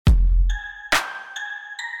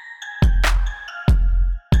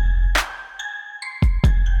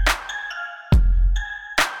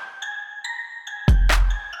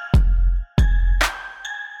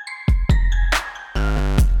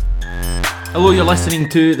Hello, you're listening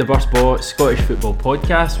to the Burst Ball Scottish Football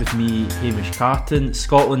Podcast with me, Hamish Carton.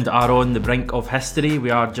 Scotland are on the brink of history. We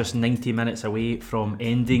are just 90 minutes away from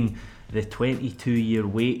ending the 22-year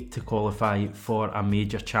wait to qualify for a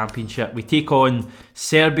major championship. We take on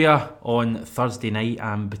Serbia on Thursday night,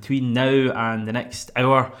 and between now and the next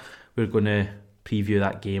hour, we're going to preview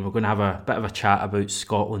that game. We're going to have a bit of a chat about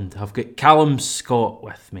Scotland. I've got Callum Scott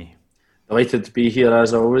with me. Delighted to be here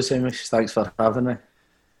as always, Hamish. Thanks for having me.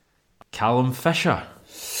 Callum Fisher.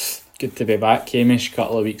 Good to be back, Hamish.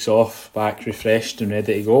 Couple of weeks off, back refreshed and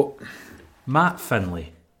ready to go. Matt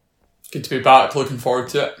Finlay. Good to be back, looking forward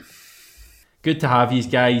to it. Good to have you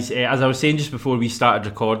guys. As I was saying just before we started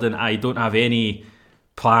recording, I don't have any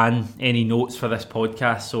plan, any notes for this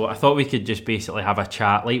podcast, so I thought we could just basically have a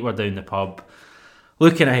chat like we're down the pub,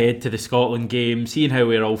 looking ahead to the Scotland game, seeing how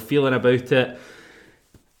we're all feeling about it.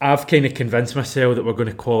 I've kind of convinced myself that we're going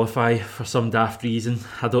to qualify for some daft reason.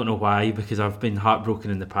 I don't know why, because I've been heartbroken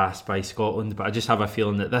in the past by Scotland, but I just have a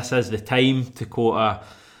feeling that this is the time, to quote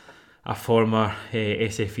a former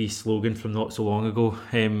SFE slogan from not so long ago.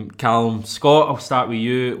 Callum Scott, I'll start with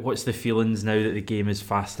you. What's the feelings now that the game is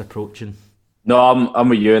fast approaching? No, I'm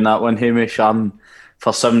with you in that one, Hamish. I'm,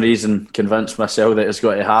 for some reason, convinced myself that it's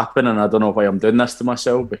got to happen, and I don't know why I'm doing this to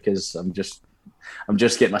myself, because I'm just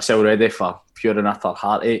getting myself ready for pure and utter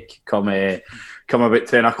heartache come about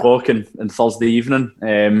 10 o'clock on Thursday evening.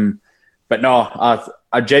 But no,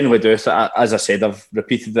 I genuinely do. So as I said, I've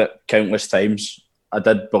repeated it countless times. I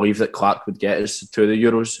did believe that Clark would get us to the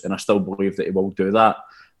Euros, and I still believe that he will do that.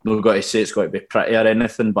 I'm not got to say it's got to be pretty or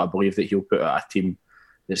anything, but I believe that he'll put out a team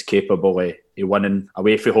that's capable of winning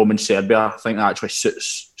away from home in Serbia. I think that actually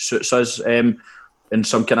suits us in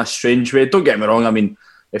some kind of strange way. Don't get me wrong, I mean,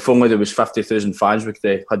 if only there was 50,000 fans, we could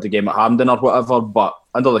have had the game at Hampden or whatever. But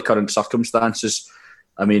under the current circumstances,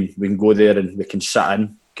 I mean, we can go there and we can sit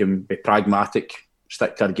in, can be pragmatic,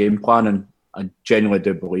 stick to our game plan, and I genuinely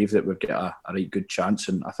do believe that we've got a right good chance.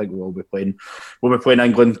 And I think we'll be playing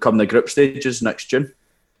England come the group stages next June.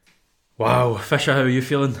 Wow, Fisher, how are you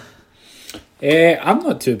feeling? I'm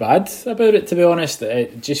not too bad about it, to be honest.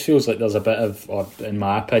 It just feels like there's a bit of, or in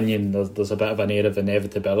my opinion, there's a bit of an air of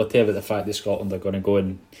inevitability about the fact that Scotland are going to go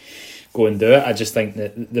and do it. I just think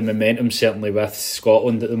that the momentum, certainly with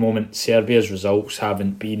Scotland at the moment, Serbia's results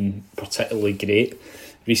haven't been particularly great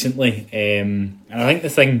recently. And I think the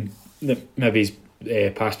thing that maybe's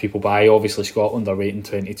passed people by, obviously Scotland are waiting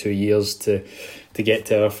 22 years to get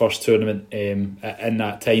to our first tournament in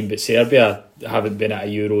that time, but Serbia haven't been at a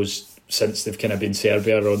Euros since they've kind of been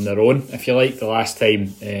Serbia on their own, if you like. The last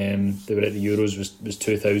time they were at the Euros was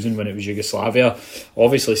 2000 when it was Yugoslavia.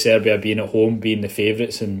 Obviously Serbia being at home, being the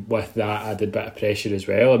favourites, and with that added bit of pressure as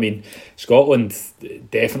well. I mean, Scotland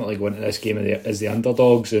definitely going to this game as the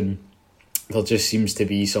underdogs, and there just seems to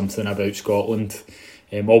be something about Scotland,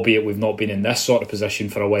 albeit we've not been in this sort of position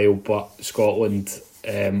for a while, but Scotland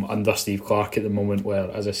under Steve Clark at the moment,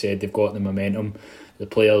 where, as I said, they've got the momentum. The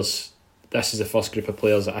players, this is the first group of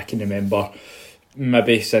players that I can remember,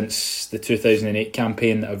 maybe since the 2008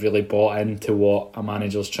 campaign, that have really bought into what a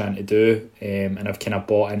manager's trying to do, and I've kind of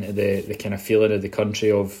bought into the kind of feeling of the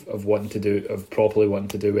country of properly wanting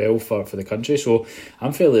to do well for the country. So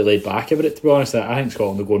I'm fairly laid back about it, to be honest. I think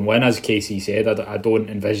Scotland will go and win. As Casey said, I don't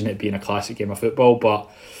envision it being a classic game of football, but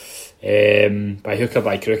by hook or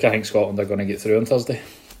by crook, I think Scotland are going to get through on Thursday.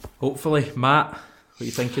 Hopefully. Matt, what are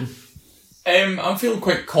you thinking? I'm feeling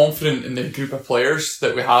quite confident in the group of players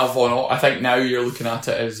that we have on. I think now you're looking at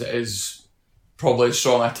it as probably as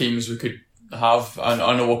strong a team as we could have. And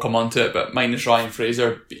I know we'll come on to it, but minus Ryan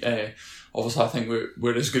Fraser, obviously I think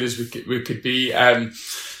we're as good as we could be.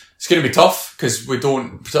 It's going to be tough because we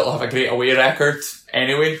don't particularly have a great away record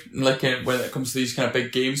anyway, like when it comes to these kind of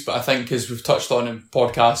big games. But I think, as we've touched on in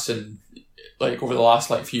podcasts and like over the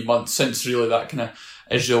last few months since really that kind of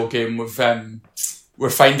Israel game, we're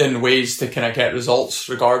finding ways to kind of get results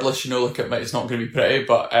regardless. It's not going to be pretty,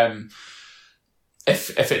 but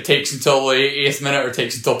if it takes until the 80th minute or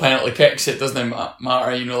takes until penalty kicks, it doesn't matter.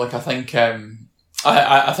 I think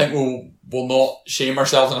I think we'll not shame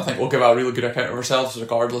ourselves, and I think we'll give a really good account of ourselves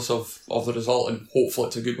regardless of the result, and hopefully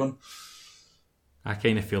it's a good one. I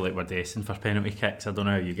kind of feel like we're destined for penalty kicks. I don't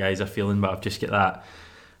know how you guys are feeling, but I've just got that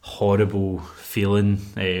horrible feeling.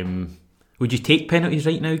 Would you take penalties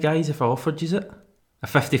right now, guys, if I offered you it? A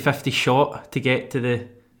 50-50 shot to get to the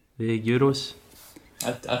Euros?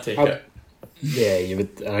 I'd take it. Yeah, you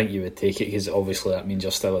would. I think you would take it, because obviously that means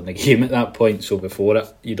you're still in the game at that point. So before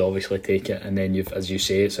it, you'd obviously take it, and then as you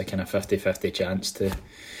say, it's a kind of 50-50 chance to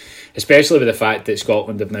especially with the fact that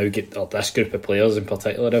Scotland have now got, or this group of players in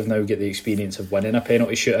particular, have now got the experience of winning a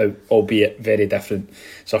penalty shootout, albeit very different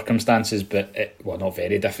circumstances, but not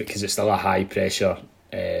very different because it's still a high pressure.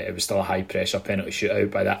 It was still a high pressure penalty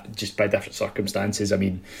shootout by different circumstances. I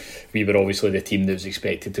mean, we were obviously the team that was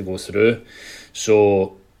expected to go through,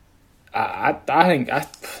 so I think I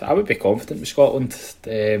would be confident with Scotland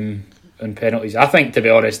on penalties. I think, to be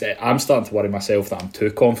honest, I'm starting to worry myself that I'm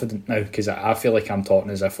too confident now, because I feel like I'm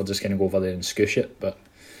talking as if we're just going to go over there and scoosh it, but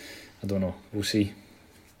I don't know, we'll see.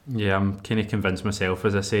 Yeah, I'm kind of convinced myself,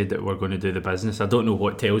 as I said, that we're going to do the business. I don't know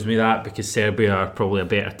what tells me that, because Serbia are probably a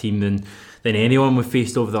better team than anyone we've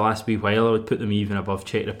faced over the last wee while. I would put them even above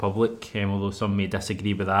Czech Republic, although some may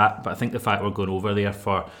disagree with that. But I think the fact we're going over there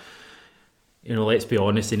for, let's be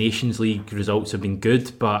honest, the Nations League results have been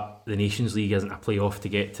good, but the Nations League isn't a play-off to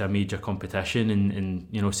get to a major competition, and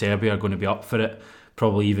Serbia are going to be up for it,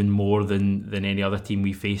 probably even more than any other team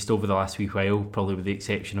we faced over the last wee while, probably with the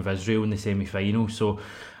exception of Israel in the semi-final. So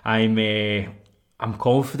I'm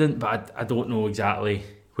confident, but I don't know exactly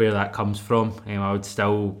where that comes from. I would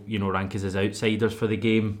still, rank us as outsiders for the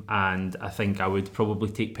game, and I think I would probably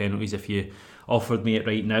take penalties if you offered me it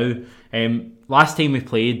right now. Last time we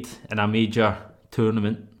played in a major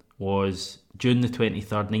tournament was June the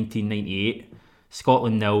 23rd, 1998.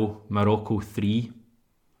 Scotland 0, Morocco 3.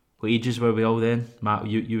 What ages were we all then? Matt,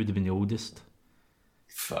 you would have been the oldest.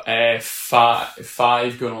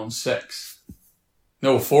 5 going on 6.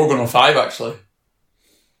 No, 4 going on 5 actually.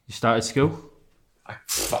 You started school? I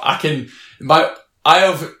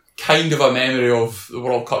have kind of a memory of the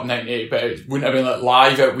World Cup '98, but it wouldn't have been like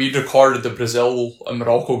live. We'd recorded the Brazil and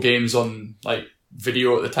Morocco games on like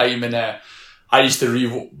video at the time, and I used to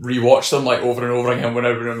rewatch them like over and over again when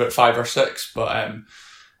I was about 5 or 6. But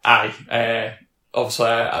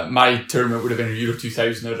obviously my tournament would have been Euro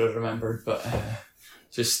 2000. I don't remember, but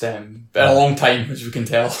just been a long time, as we can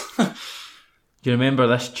tell. Do you remember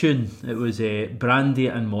this tune? It was Brandy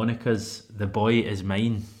and Monica's "The Boy Is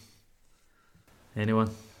Mine." Anyone?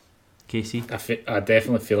 Casey? I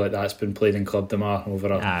definitely feel like that's been played in Club de Mar over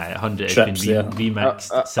a 100. It's been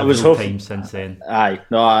remixed several times since then.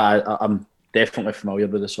 I'm definitely familiar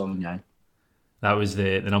with the song. Yeah, that was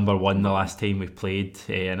the number one the last time we played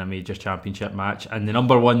in a major championship match. And the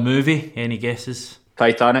number one movie, any guesses?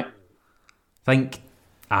 Titanic. Think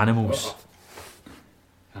Animals.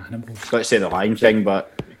 Animals. I was going to say The Lion King,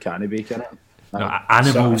 but can it be? Can it? No,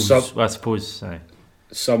 Animals. I suppose.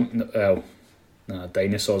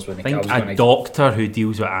 Dinosaurs. When think a doctor who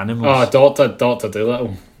deals with animals. Doctor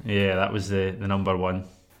Dolittle. Yeah, that was the number one.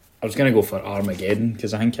 I was going to go for Armageddon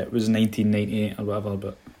because I think it was 1998 or whatever,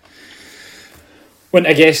 but wouldn't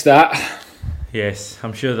have guessed that. Yes,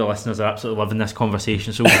 I'm sure the listeners are absolutely loving this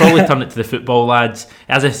conversation, so we'll probably turn it to the football, lads.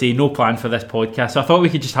 As I say, no plan for this podcast, so I thought we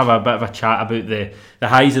could just have a bit of a chat about the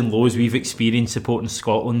highs and lows we've experienced supporting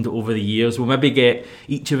Scotland over the years. We'll maybe get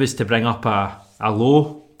each of us to bring up a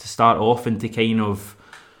low to start off, and to kind of,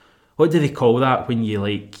 what do they call that when you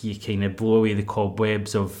kind of blow away the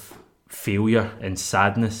cobwebs of failure and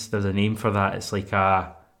sadness? There's a name for that. It's like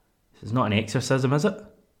it's not an exorcism, is it?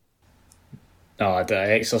 No, the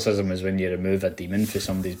exorcism is when you remove a demon from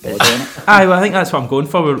somebody's body, isn't it? Well, I think that's what I'm going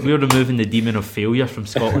for. We're removing the demon of failure from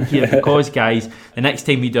Scotland here because, guys, the next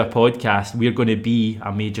time we do a podcast, we're going to be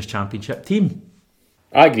a major championship team.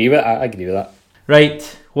 I agree with that.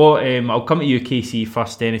 Right, well, I'll come to you, KC,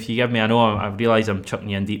 first then. If you give me, I know I realise I'm chucking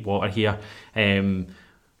you in deep water here.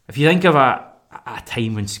 If you think of a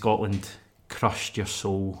time when Scotland crushed your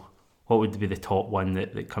soul, what would be the top one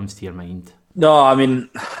that comes to your mind? No, I mean,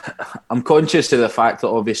 I'm conscious of the fact that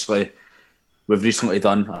obviously we've recently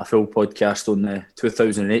done a full podcast on the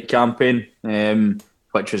 2008 campaign,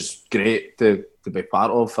 which was great to be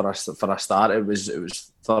part of for a start. It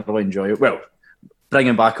was thoroughly enjoyable. Well,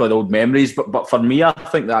 bringing back all the old memories, but for me, I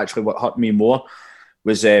think that actually what hurt me more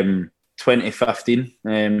was 2015,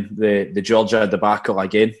 the Georgia debacle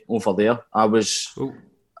again over there. I was.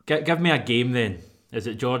 Give me a game then. Is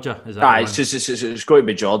it Georgia? Is that it's going to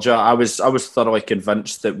be Georgia. I was thoroughly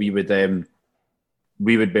convinced that we would be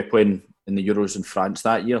playing in the Euros in France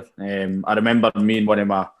that year. I remember me and one of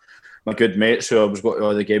my good mates who I was going to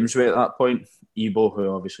all the games with at that point, Ebo, who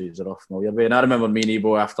obviously is not familiar with. And I remember me and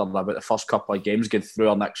Ebo, after about the first couple of games, getting through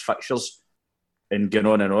our next fixtures and going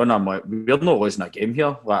on and on. I'm like, we're not losing a game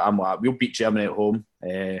here. I'm like, we'll beat Germany at home.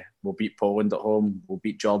 We'll beat Poland at home. We'll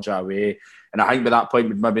beat Georgia away. And I think by that point,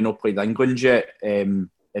 we'd maybe not played England yet in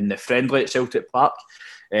the friendly at Celtic Park.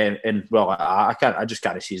 I just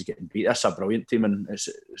can't see us getting beat. That's a brilliant team, and it's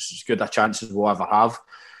as good a chance as we'll ever have.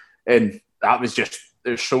 And that was just it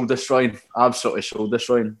was soul destroying, absolutely soul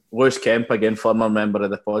destroying. Lewis Kemp, again, former member of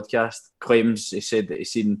the podcast, claims he said that he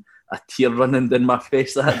seen a tear running down my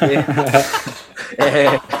face that day.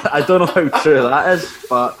 I don't know how true that is,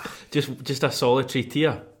 but just a solitary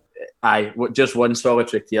tear. Aye, just one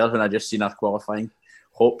solitary tear, and I just seen our qualifying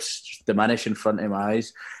hopes just diminish in front of my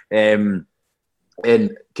eyes. And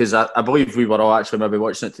because I believe we were all actually maybe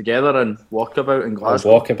watching it together in Walkabout in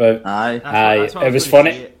Glasgow. Walkabout. Aye. It was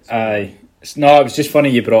funny. Aye. No, it was just funny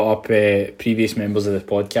you brought up previous members of the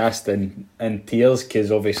podcast and tears,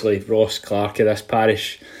 because obviously Ross Clark of this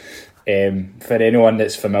parish, for anyone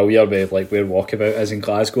that's familiar with like where Walkabout is in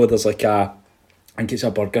Glasgow, there's like I think it's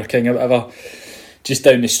a Burger King or whatever just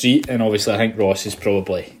down the street, and obviously I think Ross is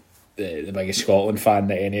probably the biggest Scotland fan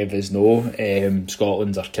that any of us know.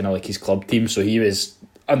 Scotland's are kind of like his club team, so he was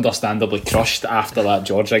understandably crushed after that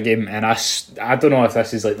Georgia game, and I don't know if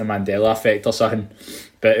this is like the Mandela effect or something,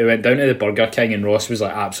 but it went down to the Burger King and Ross was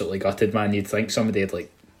like absolutely gutted, man. You'd think somebody had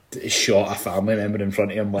like shot a family member in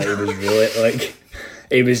front of him. Like he was really like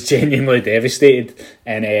he was genuinely devastated,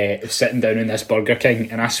 and sitting down in this Burger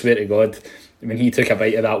King, and I swear to God, when he took a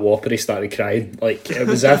bite of that Whopper, he started crying. Like it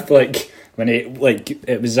was as if like when it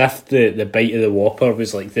was as if the bite of the Whopper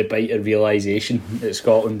was like the bite of realisation that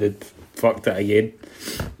Scotland had fucked it again.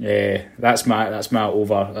 That's my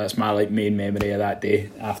like main memory of that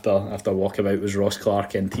day after Walkabout was Ross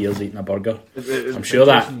Clark in tears eating a burger. I'm sure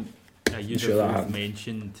that happened.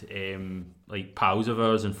 Mentioned like pals of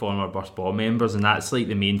ours and former Burst Ball members, and that's like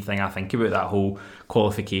the main thing I think about that whole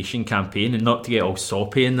qualification campaign, and not to get all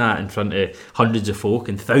soppy in that in front of hundreds of folk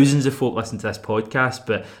and thousands of folk listening to this podcast,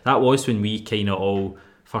 but that was when we kind of all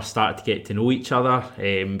first started to get to know each other,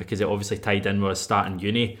 because it obviously tied in with us starting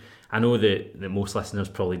uni. I know that most listeners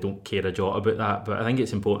probably don't care a jot about that, but I think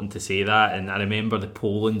it's important to say that. And I remember the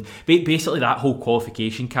Poland, basically that whole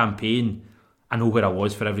qualification campaign, I know where I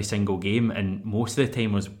was for every single game, and most of the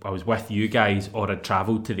time I was with you guys, or I'd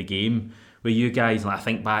travelled to the game with you guys. And I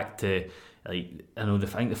think back to, like, I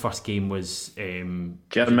think the first game was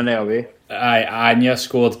Germany away. Aye, Anya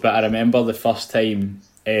scored, but I remember the first time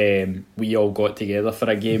we all got together for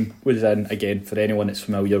a game was in, again, for anyone that's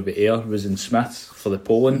familiar with Ayr, was in Smiths for the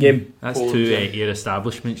Poland game. That's Poland, two Ayr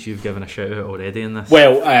establishments you've given a shout out already in this.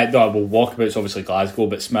 Well, Walkabout's obviously Glasgow,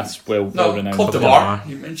 but Smiths well renowned. Club de Mar,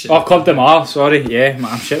 you mentioned. Oh, Club de Mar, sorry, yeah,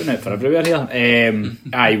 I'm shouting it for everywhere here.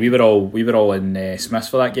 Aye, we were all in Smiths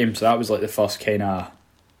for that game, so that was like the first kind of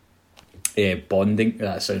bonding.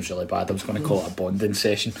 That sounds really bad. I was going to call it a bonding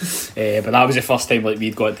session, but that was the first time like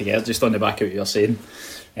we'd got together, just on the back of what you were saying,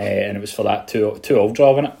 and it was for that 2-2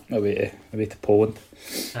 draw, wasn't it? Away to Poland.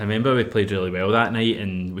 I remember we played really well that night,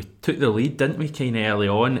 and we took the lead, didn't we, kind of early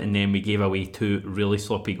on, and then we gave away 2 really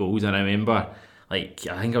sloppy goals. And I remember, like,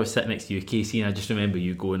 I think I was sitting next to you, Casey, and I just remember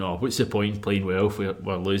you going, "Oh, what's the point in playing well if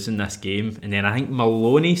we're losing this game?" And then I think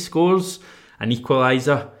Maloney scores an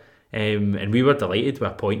equaliser. And we were delighted with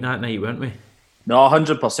a point that night, weren't we? No,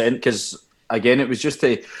 100%. Because again, it was just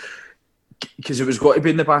because it was got to be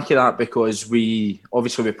in the back of that, because we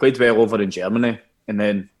played well over in Germany, and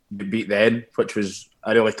then we beat them, which was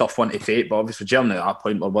a really tough one to take. But obviously, Germany at that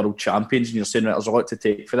point were world champions, and you're saying that there's a lot to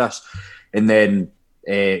take for this. And then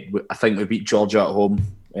I think we beat Georgia at home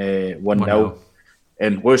 1-0.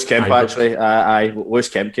 And Lewis Kemp Lewis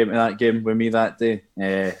Kemp came to that game with me that day.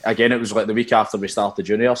 Again, it was like the week after we started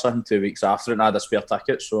junior or something, 2 weeks after it, and I had a spare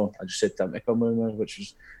ticket, so I just said to him to come with me, which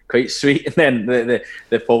was quite sweet. And then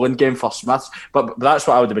the Poland game for Smiths. But that's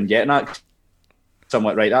what I would have been getting at. So I'm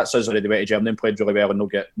like, right, that's us already went to Germany and played really well, and they'll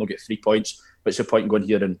get 3 points. What's the point in going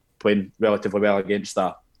here and playing relatively well against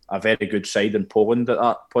a very good side in Poland at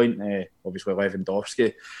that point? Obviously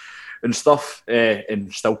Lewandowski and stuff,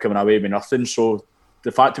 and still coming away with nothing. So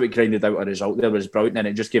the fact that we grinded out a result there was brilliant, and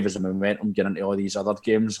it just gave us a momentum getting into all these other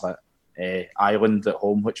games, like Ireland at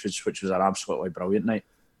home, which was an absolutely brilliant night.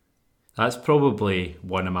 That's probably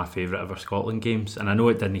one of my favourite ever Scotland games, and I know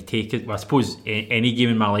it didn't take it. Well, I suppose any game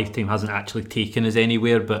in my lifetime hasn't actually taken us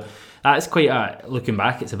anywhere, but that's quite looking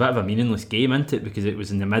back, it's a bit of a meaningless game, isn't it? Because it was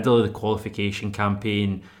in the middle of the qualification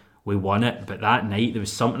campaign, we won it, but that night there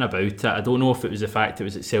was something about it. I don't know if it was the fact it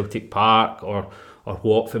was at Celtic Park or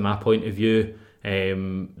what, from my point of view.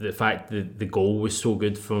 The fact that the goal was so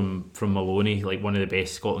good from Maloney, like one of the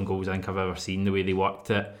best Scotland goals I think I've ever seen, the way they worked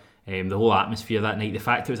it, the whole atmosphere that night, the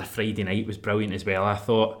fact it was a Friday night was brilliant as well, I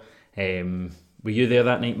thought. Were you there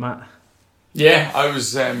that night, Matt? Yeah, I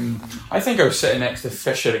was. I think I was sitting next to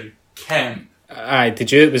Fisher and Kemp. Aye,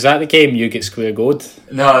 did you? Was that the game you get square gold?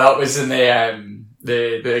 No, that was in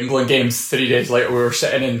the England games 3 days later. We were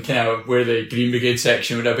sitting in kind of where the Green Brigade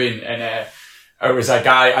section would have been, and It was a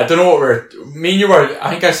guy, I don't know what me and you were, I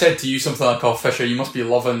think I said to you something like, oh, Fisher, you must be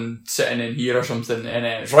loving sitting in here or something. And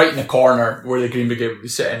it's right in the corner where the Green Brigade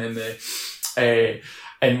was sitting in the,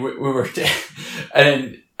 and we were, and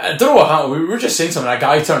then, I don't know what happened, we were just saying something, a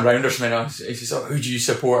guy turned round or something, and he says, oh, who do you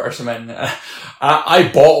support or something? And I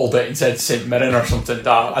bottled it and said St Mirren or something,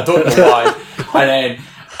 I don't know why.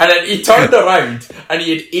 And then he turned around and he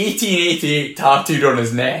had 1888 tattooed on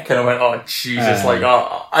his neck, and I went, oh Jesus,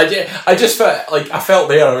 I just felt like, I felt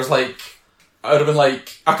there, I was like, I would have been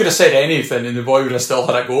like, I could have said anything and the boy would have still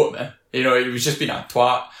had a go at me. You know, he was just being a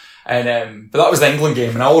twat. And, but that was the England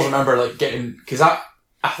game, and I always remember like getting, cause I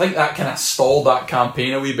think that kind of stalled that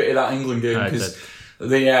campaign a wee bit of that England game, because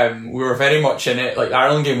we were very much in it. Like, the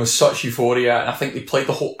Ireland game was such euphoria, and I think they played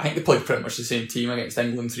pretty much the same team against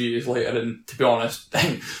England 3 years later, and to be honest,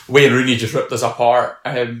 Wayne Rooney just ripped us apart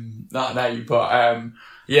that night. But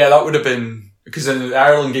yeah, that would have been, because in the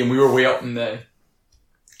Ireland game we were way up in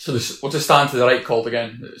what's the stand to the right called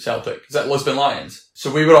again, Celtic? Is that Lisbon Lions?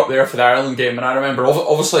 So we were up there for the Ireland game, and I remember,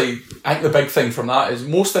 obviously, I think the big thing from that is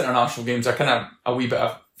most international games are kind of a wee bit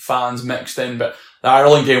of fans mixed in, but the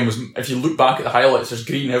Ireland game was, if you look back at the highlights, there's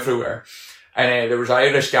green everywhere. And there was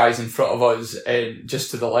Irish guys in front of us, just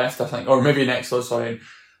to the left, I think, or maybe next to us, sorry.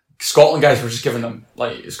 Scotland guys were just giving them,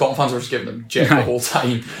 like, Scotland fans were just giving them jet the whole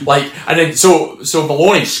time. Like, and then, so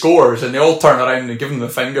Maloney scores, and they all turn around and give him the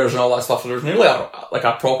fingers and all that stuff. There was nearly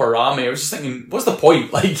a proper rammy. I was just thinking, what's the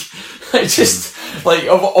point? Like, it's just, like,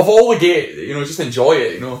 of all the game, you know, just enjoy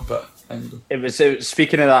it, you know, but. It was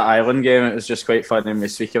speaking of that Ireland game, it was just quite funny when we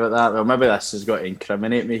speak about that. Well, maybe this has got to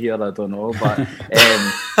incriminate me here, I don't know, but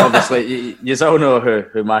obviously you all know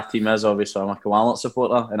who my team is. Obviously I'm a Kilmarnock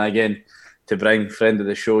supporter, and again, to bring friend of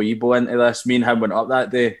the show Ebo into this, me and him went up that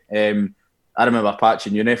day. I remember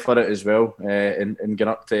patching uni for it as well, and going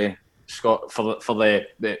up to Scott for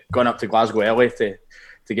the going up to Glasgow early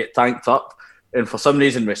to get tanked up. And for some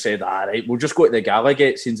reason we said, alright, we'll just go to the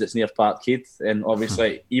Gallagate since it's near Parkhead. And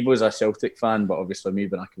obviously, Ebo's a Celtic fan, but obviously me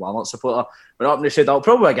being a Kilmarnock supporter. Went up and they said, I'll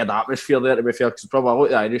probably get an atmosphere there, to be fair, because probably a lot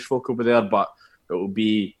of the Irish folk will be there, but it will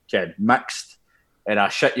be mixed. And I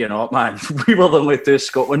shit you not, man, we were the only 2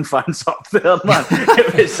 Scotland fans up there, man.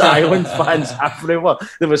 It was Ireland fans everywhere.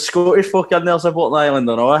 There was Scottish folk in there supporting Ireland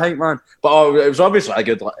and all, I think, man. But it was obviously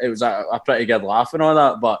a pretty good laugh and all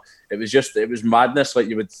that, but it was madness, like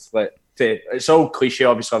you would, like, it's all cliche,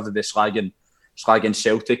 obviously, after the slagging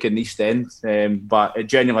Celtic in the East End, but it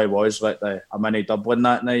genuinely was like a mini Dublin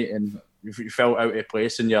that night, and you felt out of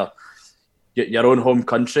place in your own home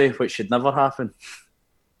country, which should never happen.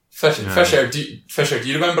 Fisher, do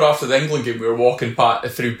you remember after the England game we were walking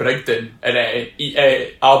through Brigden, and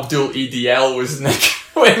Abdul EDL was in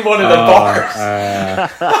one of the bars?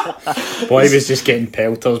 Boy was just getting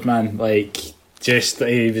pelters, man. Like, just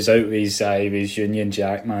he was out with his Union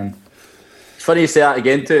Jack, man. It's funny you say that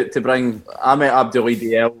again to bring. I met Abdul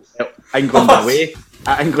EDL England away.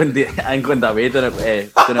 England away down at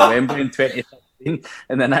Wembley in 2013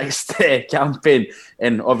 in the next campaign,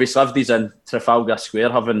 and obviously he's in Trafalgar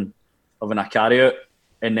Square having a carry out,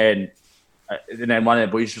 and then one of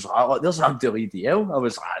the boys was like, oh, there's Abdul EDL. I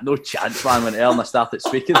was like, no chance, man. When I started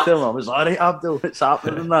speaking to him, I was like, all right, Abdul, what's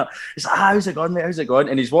happening and that? He's like, how's it going, mate, how's it going?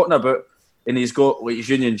 And he's walking about, and he's got like his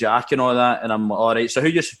Union Jack and all that, and I'm like, all right, so who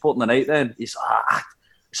you supporting tonight then? He's like,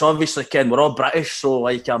 it's obviously, Ken, we're all British, so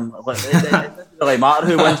like, it doesn't really matter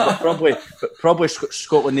who wins, but probably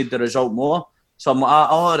Scotland need the result more. So I'm like,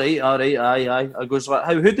 all right, aye. I goes like,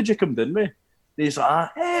 who did you come down with? And he's like,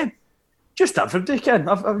 just everybody, Ken.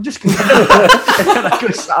 I've just come down. And I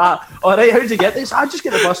goes, all right, how'd you get this? I just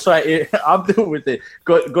get the bus right. Abdul with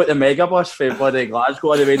got the mega bus from bloody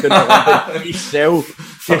Glasgow all the way down to London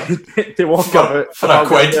himself to walk about for a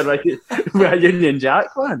quid with a Union Jack,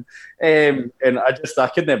 man. And I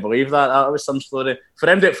couldn't believe that. That was some story. For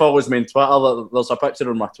him that follows me on Twitter, there's a picture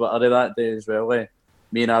on my Twitter of that day as well.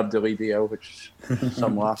 Me and Abdul EDL, which is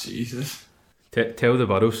some laugh. Jesus. Tell the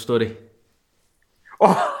Burrows story.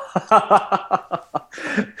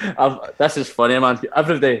 This is funny, man.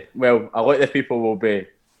 Every day, well, a lot of the people will be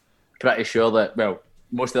pretty sure that, well,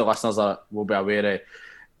 most of the listeners will be aware of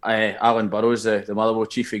Alan Burrows, the Motherwell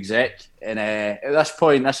chief exec. And at this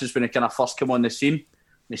point, this is when he kind of first came on the scene.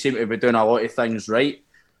 They seem to be doing a lot of things right.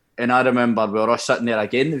 And I remember we were all sitting there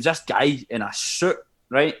again. There was this guy in a suit,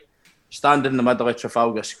 right, standing in the middle of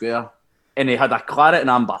Trafalgar Square, and he had a claret and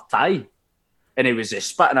amber tie, and he was a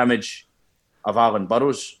spitting image of Alan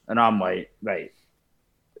Burrows. And I'm like, right,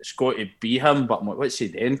 it's got to be him, but I'm like, what's he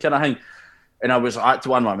doing, kind of thing? And I was like, to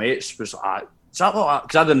one of my mates, was like, is that what?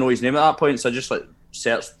 Because I didn't know his name at that point, so I just like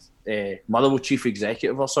searched Motherwell chief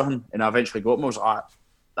executive or something, and I eventually got him. I was like,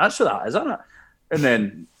 that's who that is, isn't it? And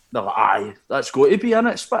then they're like, aye, that's got to be in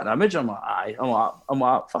it, spit an image. I'm like, aye. I'm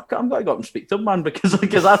like, fuck it, I'm going to go up and speak to him, man, because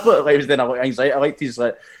I thought he was doing a lot of anxiety. I liked his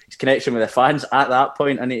connection with the fans at that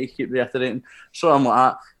point. I need to keep reiterating. So I'm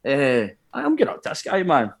like, I'm going up to this guy,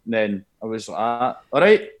 man. And then I was like, all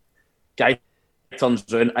right. Guy turns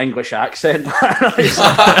around, English accent. I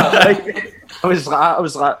was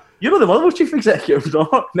like, you're not the Motherwell chief executive, no?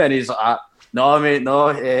 And then he's like, no, mate, no.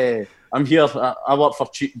 I'm here. I work for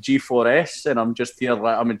G4S, and I'm just here.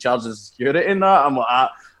 I'm in charge of security and that. I'm like,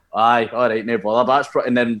 aye, all right, no bother.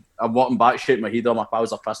 And then I'm walking back, shaking my head. All my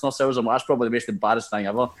pals are pissing themselves. I'm like, that's probably the most embarrassing thing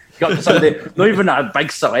ever. Got to somebody, not even a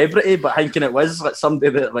big celebrity, but thinking it was like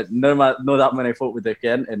somebody that no that many folk would have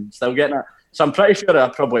getting and still getting it. So I'm pretty sure I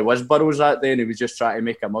probably was Burrows that day, and he was just trying to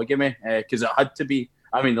make a mug of me because it had to be.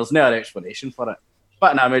 I mean, there's no other explanation for it.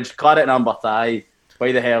 But an image, claret number tie.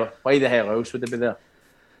 Why the hell else would it be there?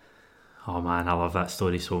 Oh man, I love that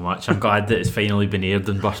story so much. I'm glad that it's finally been aired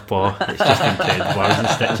in Burst Paw. It's just incredible. I was in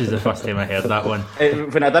stitches the first time I heard that one.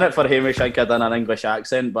 When I did it for Hamish, I think I done an English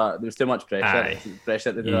accent, but there was too much pressure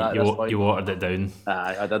to do that at this point. You watered it down.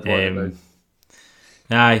 Aye, I did water it down.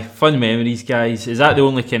 Aye, fun memories, guys. Is that the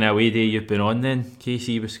only kind of away day you've been on then,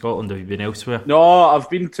 KC, with Scotland? Have you been elsewhere? No,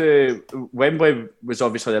 I've been to... Wembley was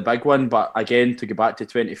obviously the big one, but again, to go back to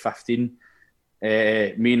 2015...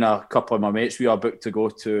 me and a couple of my mates, we are booked to go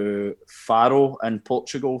to Faro in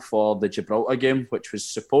Portugal for the Gibraltar game, which was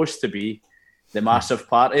supposed to be the massive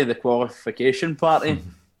party, the qualification party.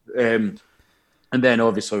 And then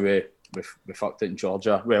obviously we fucked it in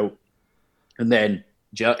Georgia. Well, and then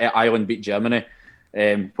Ireland beat Germany,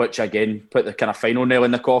 which again put the kind of final nail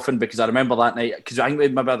in the coffin, because I remember that night, because I think we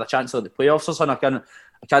maybe had a chance at the playoffs or something.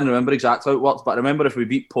 I can't remember exactly how it worked, but I remember if we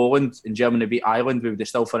beat Poland and Germany beat Ireland, we would have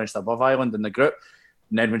still finished above Ireland in the group.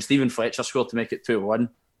 And then when Stephen Fletcher scored to make it 2-1,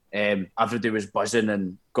 everybody was buzzing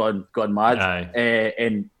and gone mad.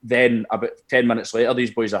 And then about 10 minutes later,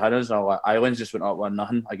 these boys are hitters, and Ireland just went up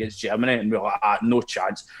 1-0 against Germany, and we were like, no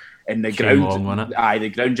chance. And the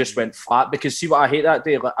ground just went flat, because see what I hate that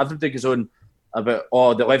day, like, everybody goes on about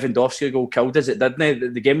the Lewandowski goal killed us. It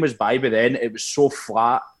didn't. The game was by then. It was so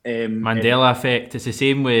flat. Mandela effect. It's the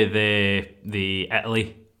same with the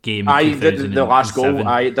Italy game. The last goal.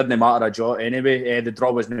 It didn't matter a draw anyway. The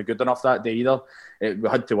draw wasn't good enough that day either. We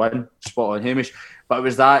had to win. Spot on, Hamish. But it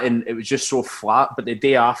was that, and it was just so flat. But the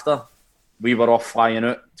day after, we were off flying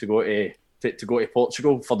out to go to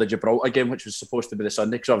Portugal for the Gibraltar game, which was supposed to be the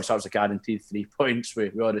Sunday, because obviously that was a guaranteed 3 points. We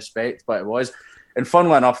all respect, but it was. And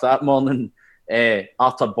funnily enough, that morning,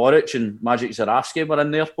 Artur Boric and Maciej Zarawski were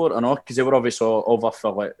in the airport, because they were obviously over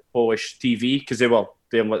for like Polish TV, because they were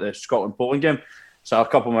doing like the Scotland-Poland game. So a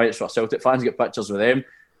couple of mates who are Celtic fans get pictures with them.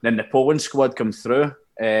 Then the Poland squad comes through,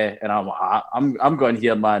 and I'm like, I'm going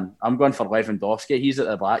here, man. I'm going for Lewandowski. He's at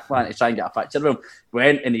the back, man, to try and get a picture of him.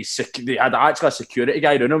 Went, and they had actually a security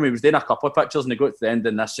guy around him. He was doing a couple of pictures, and they got to the end,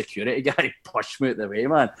 and this security guy pushed me out the way,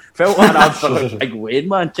 man. Felt like an absolute big Wayne,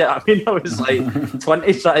 man. I mean, I was like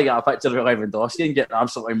 20 trying to get a picture of Lewandowski and getting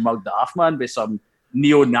absolutely mugged off, man, by some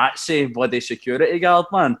neo-Nazi bloody security guard,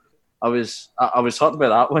 man. I was hurt by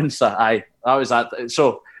that one, so that was that.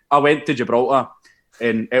 So I went to Gibraltar,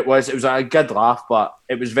 and it was a good laugh, but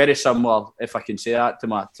it was very similar, if I can say that, to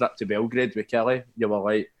my trip to Belgrade with Kelly. You were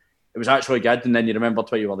like, it was actually good, and then you remembered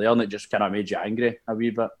why you were there, and it just kind of made you angry a wee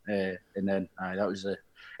bit. And then that was it.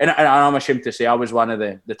 And I'm ashamed to say I was one of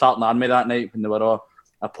the Tartan Army that night when they were all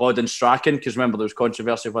applauding Strachan, because remember there was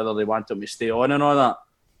controversy whether they wanted him to stay on and all that.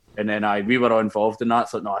 And then we were all involved in that.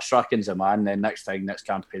 Thought, no, Strachan's a man. Then next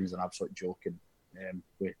campaign's an absolute joke, and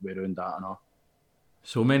we ruined that and all.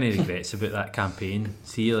 So many regrets about that campaign.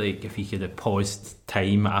 See, like, if he could have paused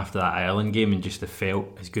time after that Ireland game and just have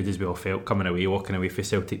felt as good as we all felt walking away from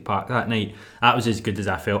Celtic Park that night, that was as good as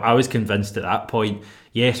I felt. I was convinced at that point,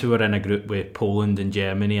 yes, we were in a group with Poland and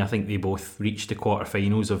Germany. I think they both reached the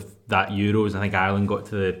quarterfinals of that Euros. I think Ireland got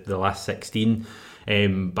to the last 16.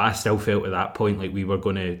 But I still felt at that point like we were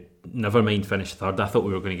going to, never mind finish third, I thought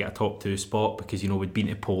we were going to get a top 2 spot, because, we'd been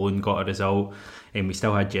to Poland, got a result, and we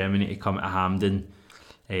still had Germany to come at Hampden.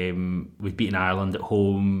 We'd beaten Ireland at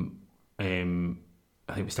home.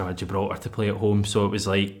 I think we still had Gibraltar to play at home, so it was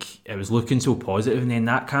looking so positive. And then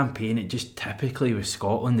that campaign, it just typically with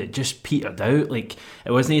Scotland, it just petered out. Like,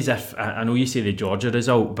 it wasn't as if, I know you say the Georgia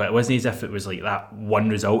result, but it wasn't as if it was like that one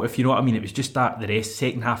result, if you know what I mean. It was just that the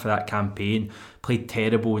second half of that campaign, played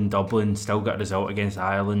terrible in Dublin, still got a result against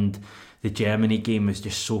Ireland. The Germany game was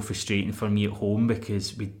just so frustrating for me at home,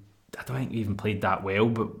 because I don't think we even played that well,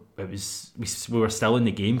 but we were still in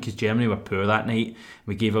the game because Germany were poor that night.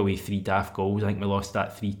 We gave away 3 daft goals. I think we lost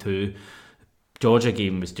that 3-2. Georgia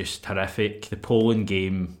game was just horrific. The Poland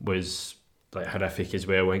game was like horrific as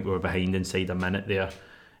well. I think we were behind inside a minute there,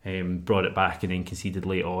 brought it back and then conceded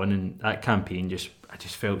late on, and that campaign I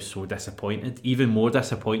just felt so disappointed, even more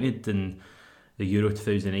disappointed than the Euro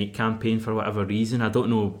 2008 campaign for whatever reason. I don't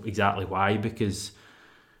know exactly why, because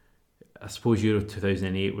I suppose Euro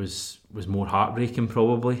 2008 was more heartbreaking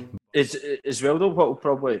probably. As well though, what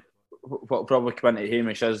will probably come into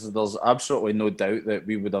Hamish is there's absolutely no doubt that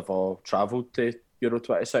we would have all travelled to Euro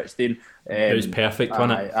 2016. It was perfect,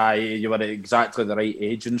 wasn't it? Aye, you were at exactly the right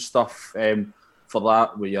age and stuff for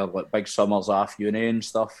that, with your like big summers off uni and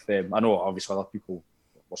stuff. I know obviously other people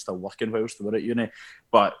were still working whilst they were at uni,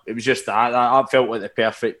 but it was just that I felt like the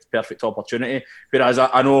perfect opportunity. Whereas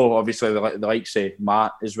I know obviously the likes of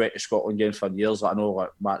Matt has went to Scotland games for years. I know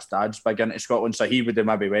like Matt's dad's big into Scotland, so he would have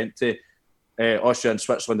maybe went to Austria and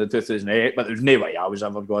Switzerland in 2008, but there was no way I was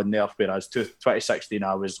ever going there. Whereas 2016,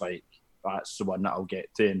 I was like, that's the one that I'll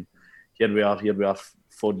get to. And here we are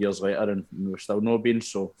 4 years later, and we're still not been.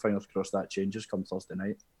 So fingers crossed that changes come Thursday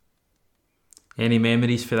night. Any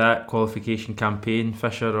memories for that qualification campaign,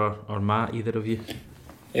 Fisher or Matt, either of you?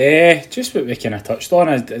 Just what we kind of touched on,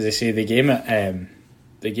 as I say, the game at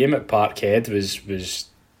Parkhead was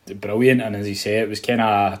brilliant, and as you say, it was kind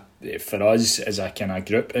of, for us as a kind of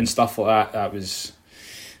group and stuff like that was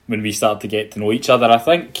when we started to get to know each other. I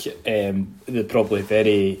think the probably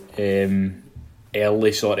very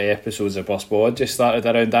early sort of episodes of Busball just started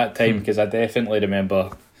around that time, because I definitely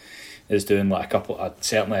remember us doing like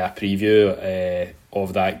certainly a preview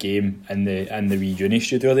of that game in the wee uni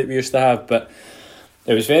studio that we used to have. But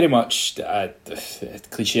it was very much a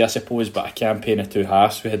cliche, I suppose, but a campaign of two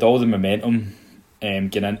halves. We had all the momentum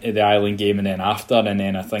getting into the Ireland game and then after, and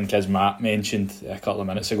then I think, as Matt mentioned a couple of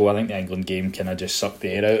minutes ago, I think the England game kind of just sucked the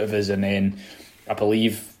air out of us, and then I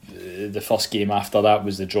believe the first game after that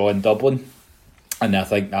was the draw in Dublin, and I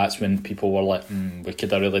think that's when people were like, we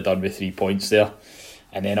could have really done with 3 points there,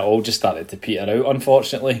 and then it all just started to peter out,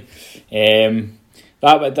 unfortunately. I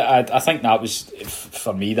think that was,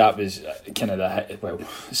 for me, that was kind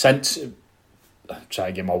of since, I'm trying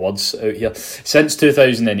to get my words out here, since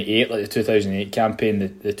 2008, like the 2008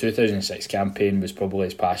 campaign, the 2006 campaign was probably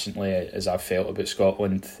as passionately as I've felt about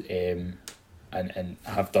Scotland, and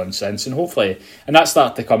have done since, and hopefully, and that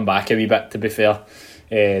started to come back a wee bit, to be fair,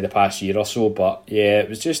 the past year or so. But yeah, it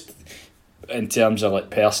was just, in terms of like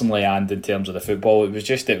personally and in terms of the football, it was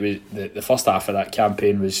the first half of that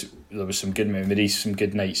campaign there was some good memories, some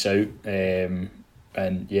good nights out, and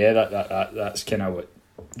yeah, that's kind of what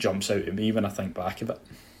jumps out at me when I think back of it.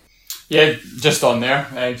 Yeah, just on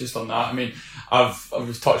that. I mean,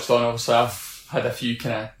 I've touched on, obviously I've had a few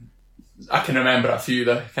I can remember a few of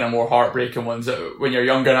the kind of more heartbreaking ones that when you're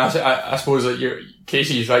younger, and I suppose that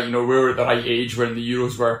Casey's right, we were at the right age when the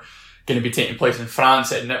Euros were going to be taking place in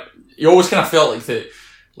France, and you always kind of felt like the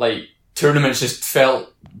tournaments just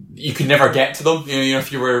felt you could never get to them,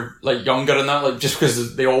 if you were like younger and that, like just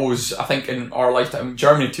because they always, I think in our lifetime,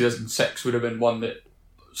 Germany 2006 would have been one that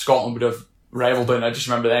Scotland would have revelled in. I just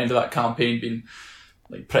remember the end of that campaign being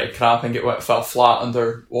like pretty crap and fell flat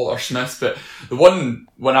under Walter Smith. But the one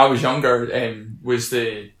when I was younger was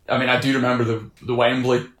I do remember the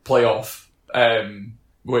Wembley playoff,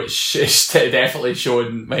 which is definitely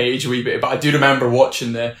showing my age a wee bit. But I do remember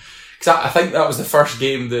watching because I think that was the first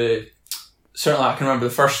game. Certainly I can remember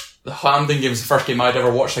the Hampden game was the first game I'd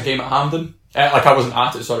ever watched a game at Hampden. I wasn't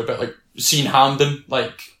at it, sorry, but like seen Hampden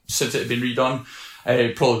since it had been redone.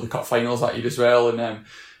 Probably the cup finals that year as well, and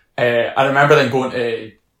I remember then going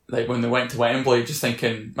to when they went to Wembley, just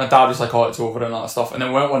thinking my dad was like, "Oh, it's over" and all that stuff, and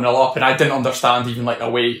then went 1-0 up, and I didn't understand even like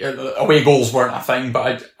away goals weren't a thing,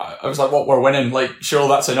 but I was like, "What, we're winning? Like, sure,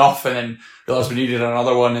 that's enough," and then realised we needed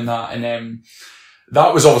another one in that, and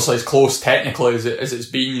that was obviously as close technically as it's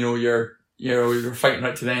been. You're fighting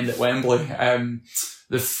right to the end at Wembley.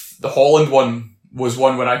 The Holland one was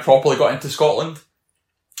one when I properly got into Scotland.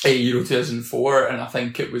 Euro 2004, and I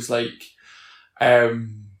think it was it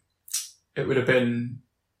would have been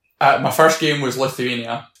my first game was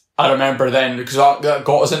Lithuania. I remember then, because that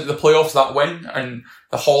got us into the playoffs, that win, and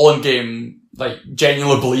the Holland game,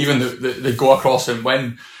 genuinely believing that they'd go across and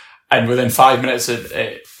win, and within 5 minutes in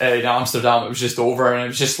Amsterdam it was just over, and it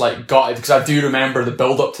was just gutted, because I do remember the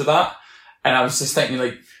build up to that, and I was just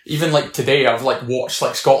thinking even today I've watched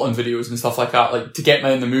Scotland videos and stuff like that, to get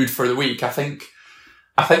me in the mood for the week. I think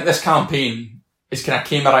this campaign is kind of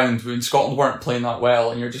came around when Scotland weren't playing that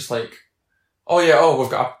well, and you're just we've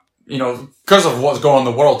got, because of what's going on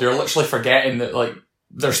in the world, you're literally forgetting that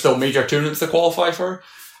there's still major tournaments to qualify for,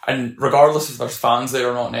 and regardless if there's fans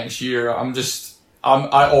there or not next year,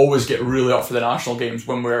 I always get really up for the national games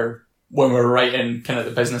when we're right in kind of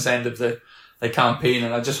the business end of the the campaign,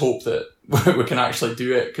 and I just hope that we can actually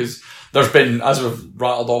do it, because there's been, as we've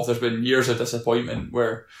rattled off, there's been years of disappointment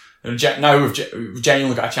where now we've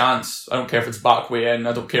genuinely got a chance. I don't care if it's back way in,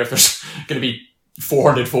 I don't care if there's going to be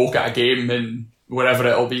 400 folk at a game and whatever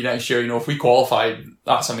it'll be next year. If we qualify,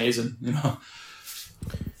 that's amazing.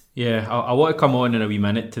 Yeah, I want to come on in a wee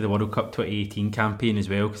minute to the World Cup 2018 campaign as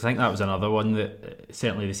well, because I think that was another one that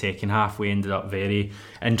certainly the second half we ended up very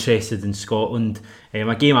interested in Scotland.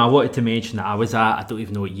 A game I wanted to mention that I was at, I don't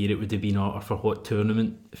even know what year it would have been or for what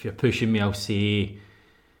tournament. If you're pushing me, I'll say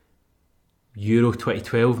Euro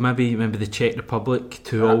 2012 maybe. Remember the Czech Republic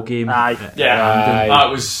 2-2 game? Aye. That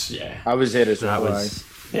was, I was there as well. I was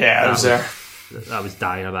there. That was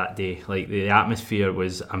dire that day. Like, the atmosphere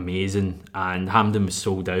was amazing, and Hampden was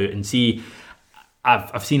sold out. And see,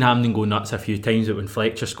 I've seen Hampden go nuts a few times, but when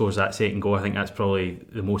Fletcher scores that second goal, I think that's probably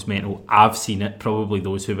the most mental I've seen it. Probably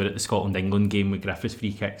those who were at the Scotland-England game with Griffiths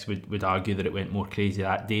free kicks would argue that it went more crazy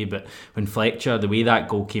that day. But when Fletcher, the way that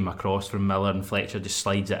goal came across from Miller and Fletcher just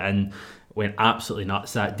slides it in, went absolutely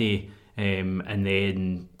nuts that day. And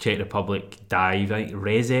then Czech Republic dive. I think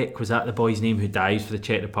Rezek, was that the boy's name, who dives for the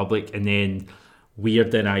Czech Republic, and then Weird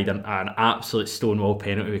denied an absolute stonewall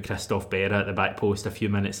penalty with Christoph Berra at the back post a few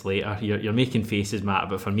minutes later. You're making faces, Matt,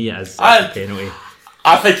 but for me it is a penalty.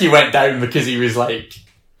 I think he went down because he was like,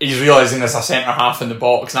 he's realising there's a centre half in the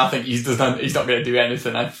box, and I think he's not going to do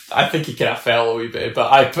anything. I think he kind of fell a wee bit,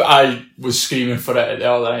 but I was screaming for it at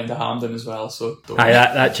the other end of Hampden as well. So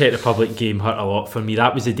that Czech Republic game hurt a lot for me.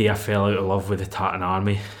 That was the day I fell out of love with the Tartan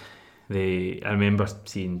Army. I remember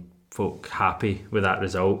seeing folk happy with that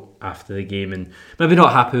result after the game, and maybe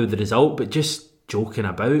not happy with the result, but just joking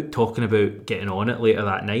about, talking about getting on it later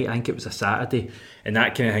that night. I think it was a Saturday, and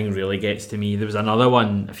that kind of thing really gets to me. There was another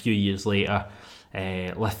one a few years later,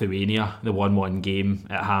 Lithuania, the 1-1 game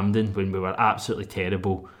at Hampden when we were absolutely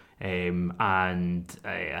terrible, and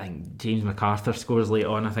I think James MacArthur scores late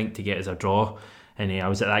on, I think, to get us a draw. And I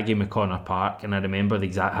was at that game with Connor Park, and I remember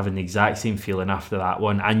having the exact same feeling after that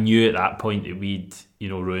one. I knew at that point that we'd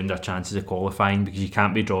ruined our chances of qualifying, because you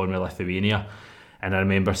can't be drawing with Lithuania. And I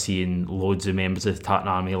remember seeing loads of members of the Tartan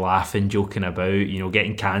Army laughing, joking about,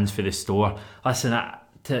 getting cans for the store. Listen,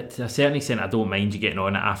 to a certain extent, I don't mind you getting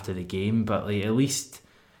on it after the game, but at least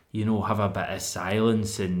have a bit of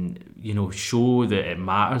silence and show that it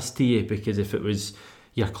matters to you, because if it was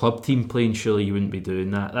your club team playing, surely you wouldn't be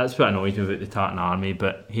doing that. That's what annoys me about the Tartan Army,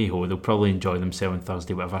 but hey ho, they'll probably enjoy themselves on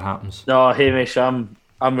Thursday, whatever happens. No, Hamish, I'm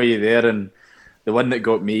with you there, and the one that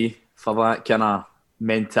got me for that kind of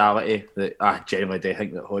mentality that I generally do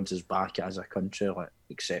think that holds us back as a country, like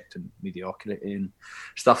accepting mediocrity and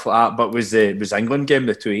stuff like that, but was England game,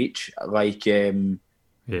 the 2 each. Like,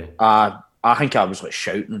 I think I was like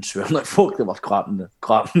shouting and swearing at folk that were clapping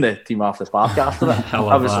the team off the park after it.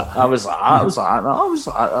 I was like,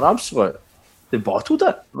 they're absolute. They bottled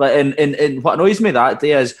it. Like, and what annoys me that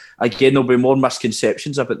day is, again, there'll be more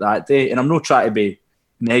misconceptions about that day, and I'm not trying to be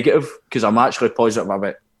negative, because I'm actually positive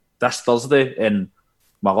about this Thursday, and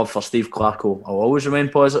my love for Steve Clark will always remain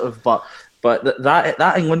positive. But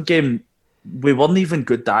that England game, we weren't even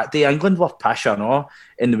good that day. England were pish, I know,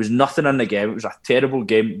 and there was nothing in the game. It was a terrible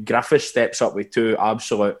game. Griffiths steps up with 2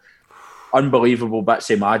 absolute unbelievable bits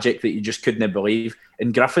of magic that you just couldn't believe.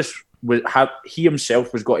 And Griffiths, he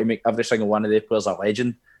himself was got to make every single one of their players a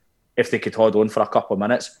legend if they could hold on for a couple of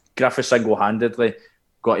minutes. Griffiths single-handedly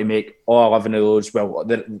got to make all 11 of those, well,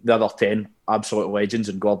 the other 10 absolute legends,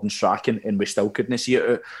 and Gordon Strachan, and we still couldn't see it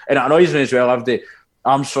out. And it annoys me as well,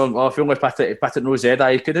 Armstrong, if you only put it nose head,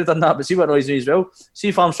 he could have done that, but see what annoys me as well? See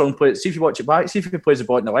if Armstrong plays, see if you watch it back, see if he plays the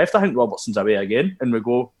ball on the left. I think Robertson's away again, and we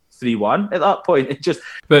go 3-1 at that point. It just.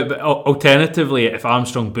 But alternatively, if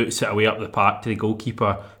Armstrong boots it away up the park to the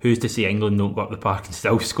goalkeeper, who's to say England don't go up the park and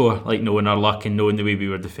still score? Like, knowing our luck and knowing the way we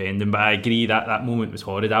were defending. But I agree that moment was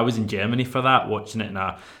horrid. I was in Germany for that, watching it in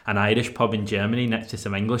an Irish pub in Germany next to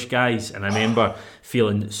some English guys, and I remember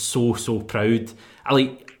feeling so proud.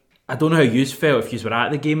 I don't know how you felt, if you were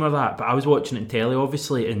at the game or that, but I was watching it in telly,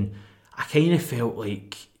 obviously, and I kind of felt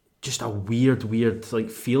like just a weird like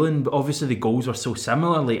feeling. But obviously the goals were so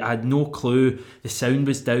similar. Like, I had no clue. The sound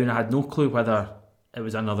was down. I had no clue whether it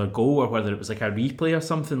was another goal or whether it was like a replay or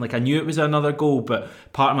something. Like, I knew it was another goal, but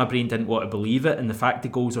part of my brain didn't want to believe it. And the fact the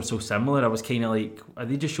goals are so similar, I was kind of like, are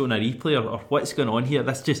they just showing a replay or what's going on here?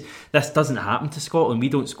 This doesn't happen to Scotland. We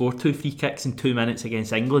don't score 2 free kicks in 2 minutes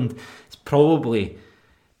against England. It's probably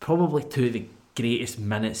 2 of the greatest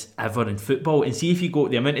minutes ever in football. And see, if you go,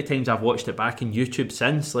 the amount of times I've watched it back on YouTube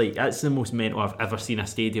since, like, that's the most mental I've ever seen a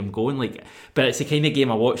stadium going. Like, but it's the kind of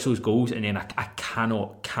game I watch those goals and then I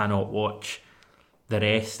cannot watch the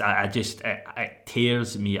rest, I just it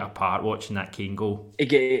tears me apart watching that Kane goal.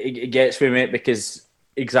 It gets me, mate, because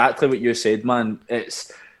exactly what you said, man.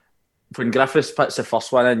 It's when Griffiths puts the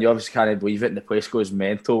first one in, you obviously can't believe it, and the place goes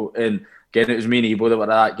mental. And again, it was me and Ebo that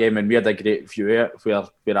were at that game, and we had a great view of it,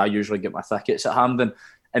 where I usually get my tickets at Hampden.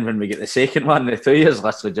 And when we get the second one, the two years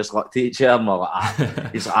literally just looked at each other and we're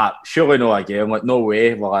like, he's like, surely no again. I'm like, no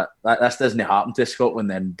way. We're like, this doesn't happen to Scotland.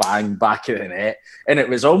 Then bang, back of the net. And it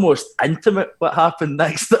was almost intimate what happened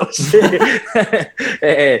next. And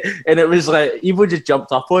it was like, Evo just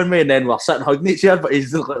jumped up on me and then we're sitting hugging each other, but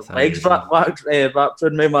his legs wrapped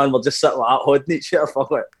on me, man. We're just sitting like that, holding each other for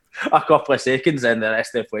like a couple of seconds, and the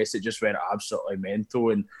rest of the place, it just went absolutely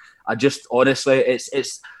mental. And I just, honestly,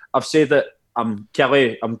 it's I've said that I'm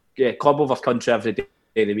Kelly, I'm club over country every day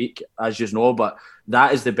of the week, as you know, but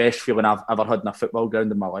that is the best feeling I've ever had in a football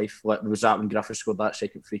ground in my life. Like, was that when Griffith scored that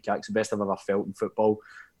second free kick? It's the best I've ever felt in football.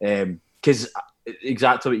 Because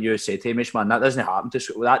exactly what you said, Hamish, man, that doesn't happen to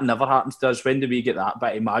us. That never happens to us. When do we get that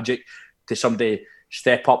bit of magic to somebody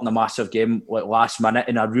step up in a massive game like last minute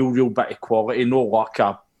in a real bit of quality? No luck,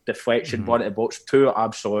 a deflection, one at the box, two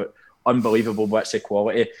absolute unbelievable bits of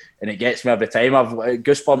quality, and it gets me every time. I've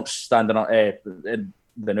goosebumps standing up in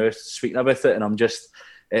the news speaking about it, and I'm just,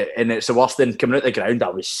 and it's the worst thing. Coming out the ground, I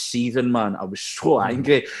was seething, man. I was so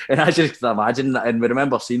angry, and I just can imagine. And we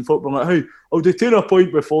remember seeing football like, "Hey, I'll do 2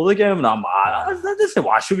 point before the game," and I'm like, "That doesn't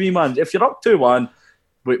wash with me, man. If you're up 2-1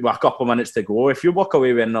 with a couple of minutes to go, if you walk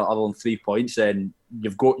away with other than 3 points, then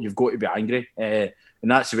you've got to be angry." And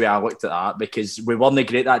that's the way I looked at that, because we weren't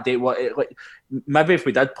great that day. Maybe if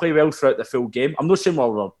we did play well throughout the full game, I'm not saying we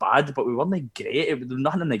were bad, but we weren't great. There was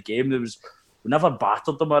nothing in the game. We never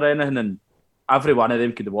battered them or anything, and every one of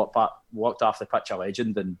them could have walked off the pitch a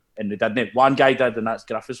legend, and they didn't. One guy did, and that's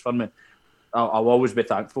Griffiths for me. I'll always be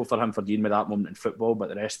thankful for him for dealing with that moment in football, but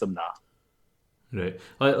the rest of them, nah. Right.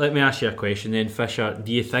 Let me ask you a question then, Fisher.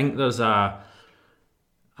 Do you think there's a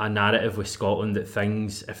narrative with Scotland that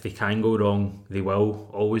things, if they can go wrong, they will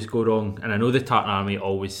always go wrong? And I know the Tartan Army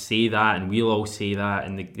always say that, and we'll all say that,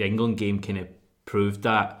 and the England game kind of proved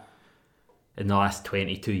that. In the last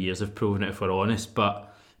 22 years have proven it, if we're honest.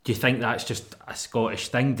 But do you think that's just a Scottish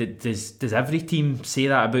thing? Does every team say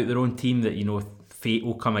that about their own team, that, you know, fate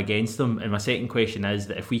will come against them? And my second question is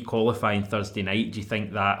that if we qualify on Thursday night, do you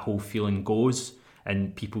think that whole feeling goes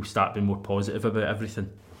and people start being more positive about everything?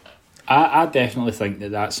 I definitely think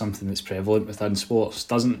that that's something that's prevalent within sports.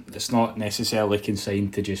 It's not necessarily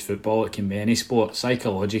consigned to just football. It can be any sport.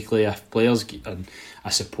 Psychologically, if players and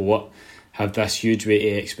a support have this huge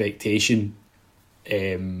weight of expectation,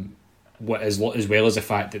 as well as the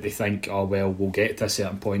fact that they think, oh well, we'll get to a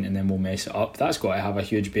certain point and then we'll mess it up, that's got to have a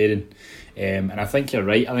huge bearing. And I think you're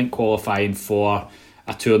right. I think qualifying for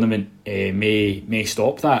a tournament may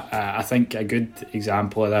stop that. I think a good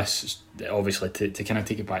example of this, obviously, to kind of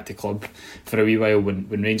take it back to club for a wee while, when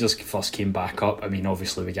Rangers first came back up, I mean,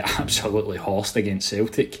 obviously we got absolutely horsed against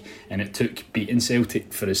Celtic, and it took beating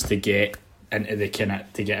Celtic for us to get into the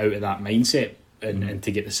to get out of that mindset and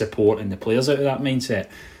to get the support and the players out of that mindset.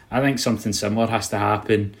 I think something similar has to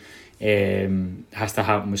happen. Has to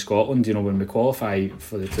happen with Scotland. You know, when we qualify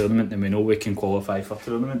for the tournament, then we know we can qualify for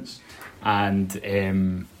tournaments, and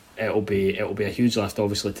it'll be a huge lift,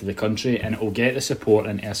 obviously, to the country, and it'll get the support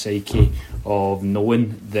into a psyche of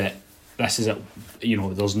knowing that this is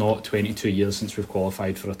there's not 22 years since we've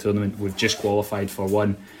qualified for a tournament. We've just qualified for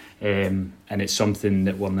one. And it's something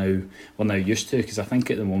that we're now used to, because I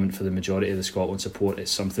think at the moment for the majority of the Scotland support,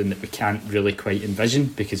 it's something that we can't really quite envision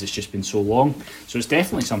because it's just been so long. So it's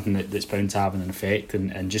definitely something that's bound to have an effect.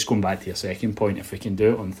 And just going back to your second point, if we can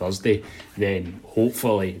do it on Thursday, then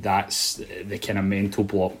hopefully that's the kind of mental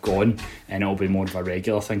block gone, and it'll be more of a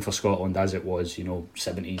regular thing for Scotland as it was,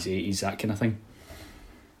 70s, 80s, that kind of thing.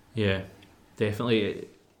 Yeah, definitely.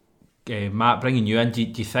 Matt, bringing you in, do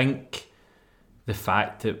you think the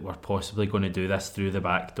fact that we're possibly going to do this through the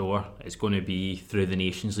back door, it's going to be through the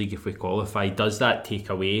Nations League if we qualify, does that take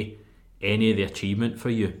away any of the achievement for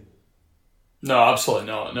you? No, absolutely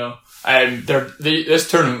not. No, this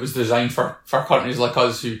tournament was designed for countries like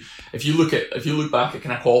us who, if you look back at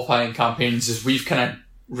kind of qualifying campaigns, as we've kind of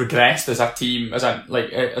regressed as a team, as a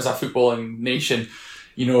footballing nation,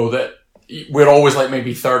 that we're always like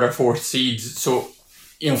maybe third or fourth seeds. So,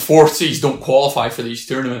 fourth seeds don't qualify for these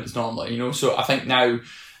tournaments normally, So I think now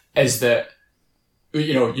is that,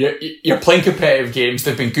 you're playing competitive games.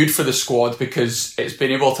 They've been good for the squad because it's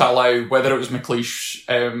been able to allow, whether it was McLeish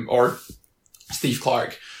or Steve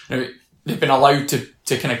Clark, they've been allowed to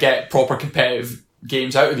kind of get proper competitive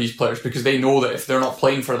games out of these players because they know that if they're not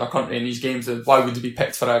playing for their country in these games, then why would they be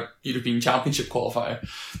picked for a European Championship qualifier?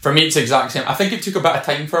 For me, it's the exact same. I think it took a bit of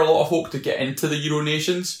time for a lot of folk to get into the Euro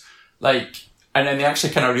nations, and then they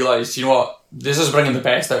actually kind of realised, you know what, this is bringing the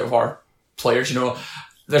best out of our players.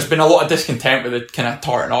 There's been a lot of discontent with the kind of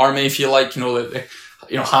Tartan army, if you like.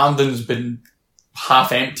 Hampden's been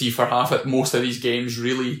half empty for most of these games,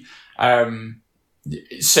 really,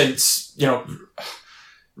 since,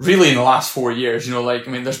 really in the last 4 years.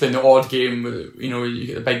 There's been the odd game, you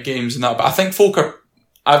get the big games and that, but I think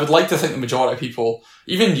I would like to think the majority of people,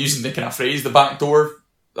 even using the kind of phrase, the back door,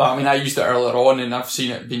 I used it earlier on and I've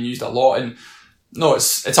seen it being used a lot, and no,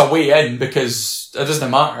 it's a way in because it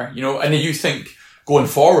doesn't matter, and you think going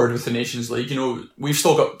forward with the Nations League, we've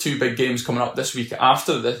still got 2 big games coming up this week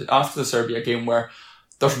after the Serbia game where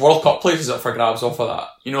there's World Cup places up for grabs off of that.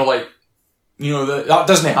 That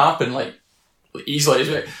doesn't happen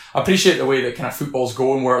easily. I appreciate the way that kind of football's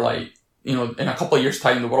going where in a couple of years'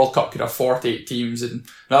 time the World Cup could have 48 teams, and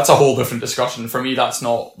that's a whole different discussion. For me, that's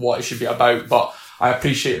not what it should be about, but I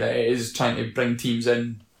appreciate that it is trying to bring teams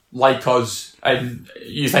in like us. And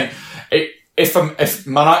you think if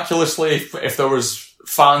miraculously if there was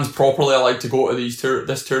fans properly allowed to go to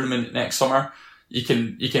this tournament next summer, you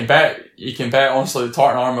can bet honestly the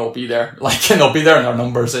Tartan Army will be there, and they'll be there in their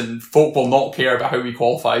numbers, and folk will not care about how we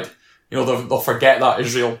qualified. They'll forget that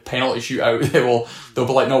Israel penalty shootout. They'll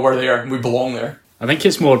be like, no, we're there and we belong there. I think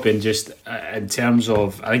it's more been just in terms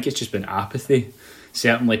of, I think it's just been apathy.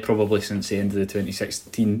 Certainly, probably since the end of the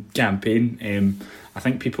 2016 campaign. I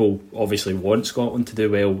think people obviously want Scotland to do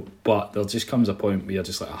well, but there just comes a point where you're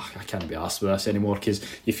just like, I can't be arsed with this anymore, because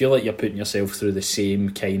you feel like you're putting yourself through the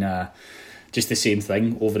same just the same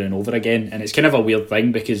thing over and over again. And it's kind of a weird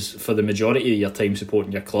thing because for the majority of your time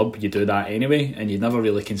supporting your club, you do that anyway, and you never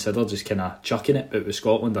really consider just kind of chucking it. But with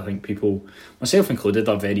Scotland, I think people, myself included,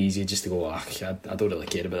 are very easy just to go, I don't really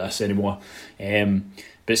care about this anymore.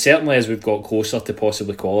 But certainly as we've got closer to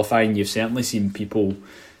possibly qualifying, you've certainly seen people,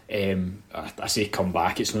 I say come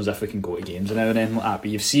back, it's not as if we can go to games now and then like that,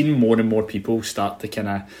 but you've seen more and more people start to kind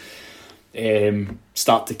of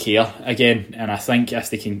start to care again. And I think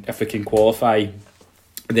if we can qualify,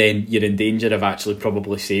 then you're in danger of actually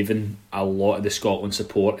probably saving a lot of the Scotland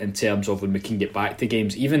support in terms of when we can get back to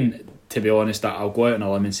games. Even, to be honest, I'll go out on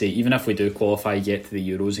a limb and say, even if we do qualify, get to the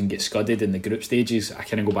Euros and get scudded in the group stages, I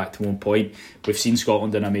kind of go back to one point. We've seen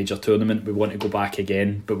Scotland in a major tournament, we want to go back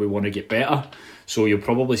again, but we want to get better. So you'll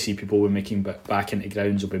probably see people when making back into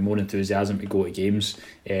grounds will be more enthusiasm to go to games,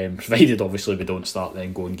 provided obviously we don't start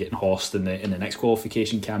then going getting horsed in the next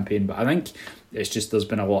qualification campaign. But I think it's just there's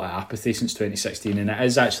been a lot of apathy since 2016, and it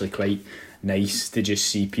is actually quite nice to just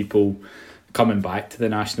see people coming back to the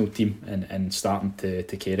national team and starting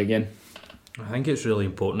to care again. I think it's really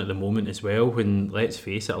important at the moment as well, when, let's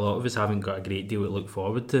face it, a lot of us haven't got a great deal to look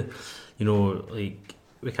forward to.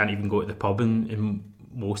 We can't even go to the pub in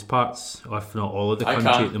most parts, or if not all of the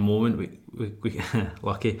country at the moment. We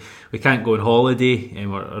lucky we can't go on holiday,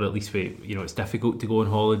 or at least it's difficult to go on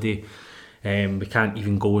holiday. We can't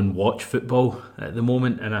even go and watch football at the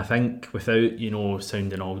moment, and I think without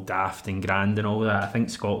sounding all daft and grand and all that, I think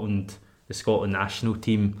the Scotland national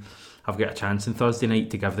team have got a chance on Thursday night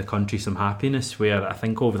to give the country some happiness, where I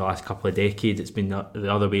think over the last couple of decades it's been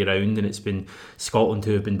the other way around, and it's been Scotland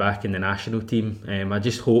who have been back in the national team. I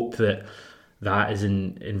just hope that is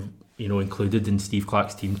included in Steve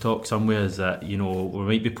Clarke's team talk somewhere, is that we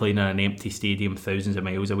might be playing in an empty stadium thousands of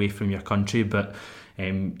miles away from your country, but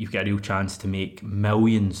you've got a real chance to make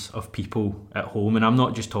millions of people at home. And I'm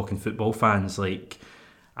not just talking football fans,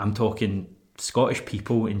 I'm talking Scottish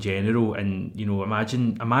people in general. And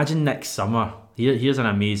imagine next summer, here's an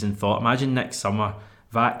amazing thought, imagine next summer,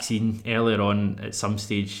 vaccine earlier on at some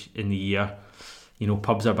stage in the year,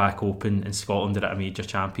 pubs are back open and Scotland are at a major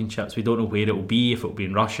championships. We don't know where it will be, if it will be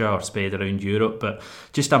in Russia or spread around Europe, but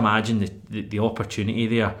just imagine the opportunity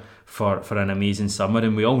there for an amazing summer.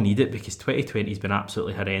 And we all need it because 2020 has been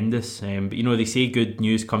absolutely horrendous. But they say good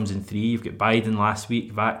news comes in 3. You've got Biden last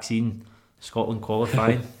week, vaccine, Scotland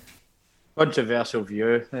qualifying. Controversial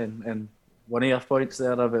view and one of your points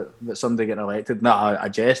there about somebody getting elected. No, I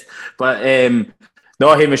jest. But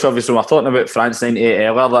no, Hamish, obviously, we're talking about France 98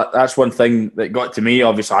 earlier. That's one thing that got to me.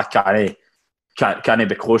 Obviously, I can't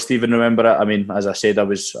be close to even remember it. I mean, as I said, I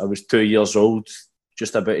was 2 years old,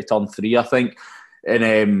 just about to turn 3, I think.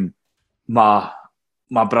 And my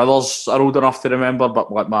brothers are old enough to remember,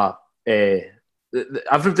 but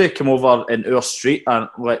everybody came over in our street and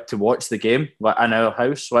to watch the game, in our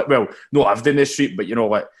house. Not everybody in the street, but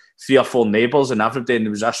 3 or 4 neighbours, and everybody, and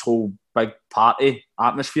there was this whole big party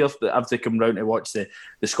atmosphere that have to come round to watch the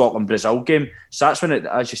Scotland-Brazil game. So that's when,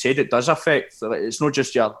 as you said, it does affect. It's not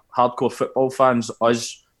just your hardcore football fans,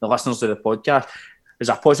 us, the listeners to the podcast. There's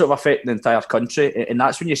a positive effect in the entire country, and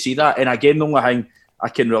that's when you see that. And again, the only thing I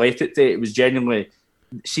can relate it to, it was genuinely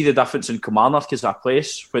see the difference in Kilmarnock as a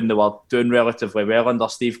place when they were doing relatively well under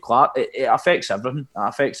Steve Clarke. It affects everything. It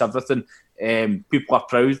affects everything. People are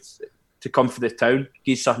proud to come for the town.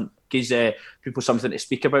 Gives people something to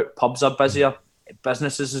speak about. Pubs are busier.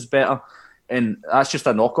 Businesses is better. And that's just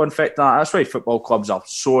a knock-on effect. That's why football clubs are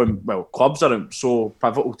clubs are so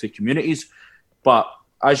pivotal to communities. But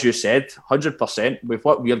as you said, 100%, with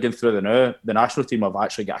what we're going through now, the national team have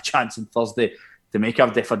actually got a chance on Thursday to make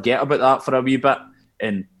everybody forget about that for a wee bit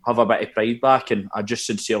and have a bit of pride back. And I just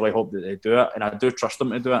sincerely hope that they do it. And I do trust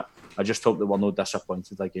them to do it. I just hope that we're not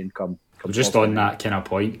disappointed again come just on that kind of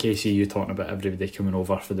point, Casey, you talking about everybody coming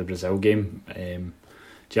over for the Brazil game.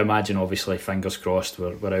 Do you imagine, obviously, fingers crossed,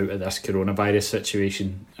 we're out of this coronavirus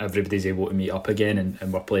situation, everybody's able to meet up again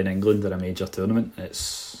and we're playing England in a major tournament.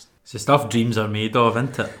 It's the stuff dreams are made of,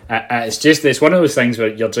 isn't it? It's one of those things where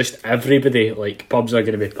you're just everybody, like pubs are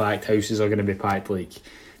going to be packed, houses are going to be packed, like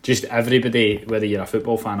just everybody, whether you're a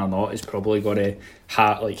football fan or not, is probably going to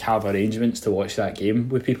have arrangements to watch that game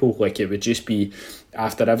with people. Like it would just be,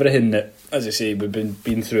 after everything that, as I say, we've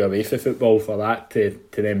been through away for football, for that to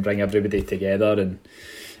then bring everybody together, and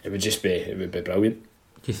it would be brilliant.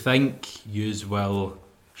 Do you think yous will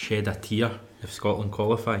shed a tear if Scotland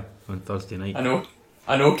qualify on Thursday night?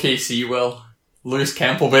 I know KC will. Lewis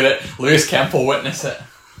Kemp will be it. Lewis Kemp will witness it.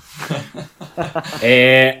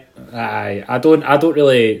 I don't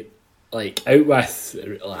really like out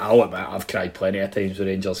with. I'll admit I've cried plenty of times with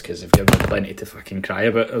Rangers because they've given me plenty to fucking cry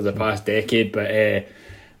about over the past decade. But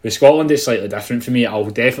with Scotland, it's slightly different for me. I'll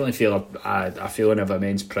definitely feel a feeling of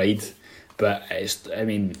immense pride, but I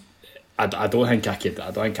don't think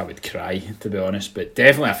I would cry, to be honest. But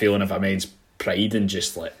definitely a feeling of immense pride and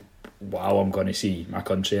just like, wow, I'm going to see my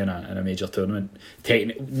country in a major tournament.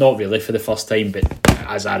 Not really for the first time, but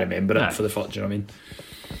as I remember it for the first, do you know what I mean?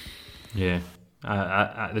 Yeah.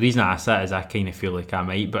 The reason I ask that is I kind of feel like I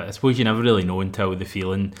might, but I suppose you never really know until the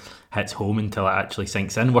feeling hits home, until it actually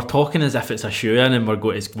sinks in. We're talking as if it's a shoe-in and we're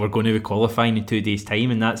going to be qualifying in 2 days' time,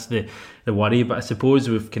 and that's the worry. But I suppose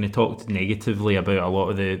we've kind of talked negatively about a lot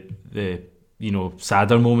of the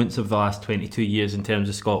sadder moments of the last 22 years in terms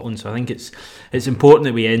of Scotland. So I think it's important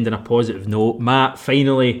that we end on a positive note. Matt,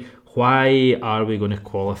 finally, why are we going to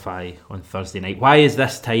qualify on Thursday night? Why is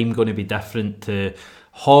this time going to be different to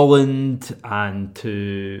Holland and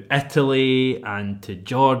to Italy and to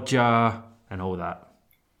Georgia and all that?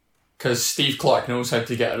 Because Steve Clarke knows how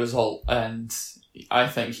to get a result, and I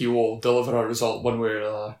think he will deliver a result one way or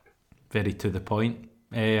another. Very to the point.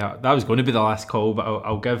 That was going to be the last call, but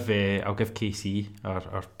I'll give KC,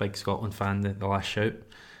 our big Scotland fan, the last shout.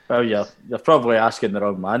 Well, you're probably asking the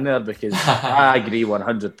wrong man there, because I agree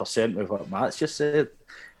 100% with what Matt's just said.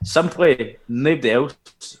 Simply, nobody else,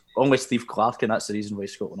 only Steve Clarke, and that's the reason why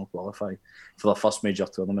Scotland will qualify for their first major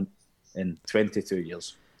tournament in 22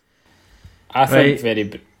 years. I think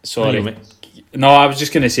No, I was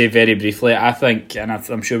just going to say very briefly, I think, and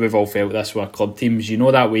I'm sure we've all felt this with our club teams, you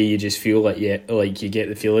know that way you just feel like you get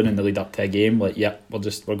the feeling in the lead up to a game, like, yeah, we're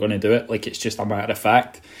going to do it, like it's just a matter of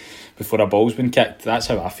fact before a ball's been kicked. That's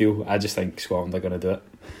how I feel. I just think Scotland are going to do it.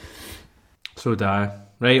 So do I.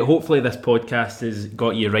 Right, hopefully this podcast has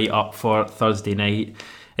got you right up for Thursday night.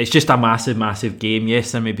 It's just a massive, massive game.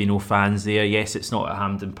 Yes, there may be no fans there. Yes, it's not at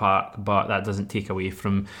Hampden Park, but that doesn't take away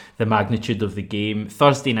from the magnitude of the game.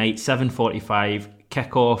 Thursday night, 7:45,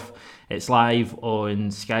 kick-off. It's live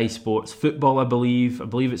on Sky Sports Football, I believe. I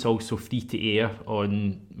believe it's also free to air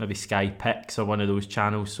on maybe Sky Picks or one of those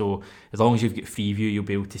channels. So as long as you've got Freeview, you'll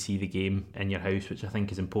be able to see the game in your house, which I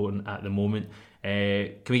think is important at the moment.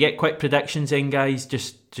 Can we get quick predictions then, guys?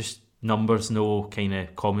 Just numbers, no kind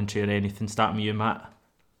of commentary or anything. Starting with you, Matt.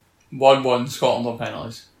 1-1 Scotland on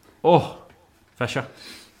penalties. Oh, Fisher.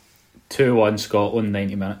 2-1 Scotland,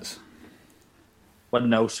 90 minutes.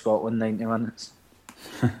 1-0 Scotland, 90 minutes.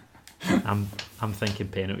 I'm thinking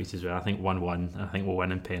penalties as well. I think 1-1. I think we'll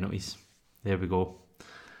win in penalties. There we go.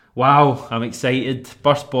 Wow, I'm excited.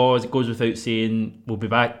 Burst balls, it goes without saying. We'll be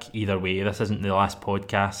back either way. This isn't the last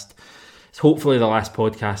podcast. It's hopefully the last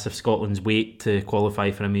podcast of Scotland's wait to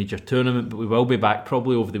qualify for a major tournament, but we will be back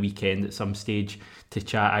probably over the weekend at some stage to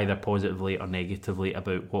chat either positively or negatively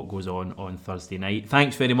about what goes on Thursday night.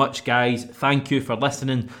 Thanks very much, guys. Thank you for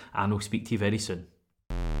listening, and we'll speak to you very soon.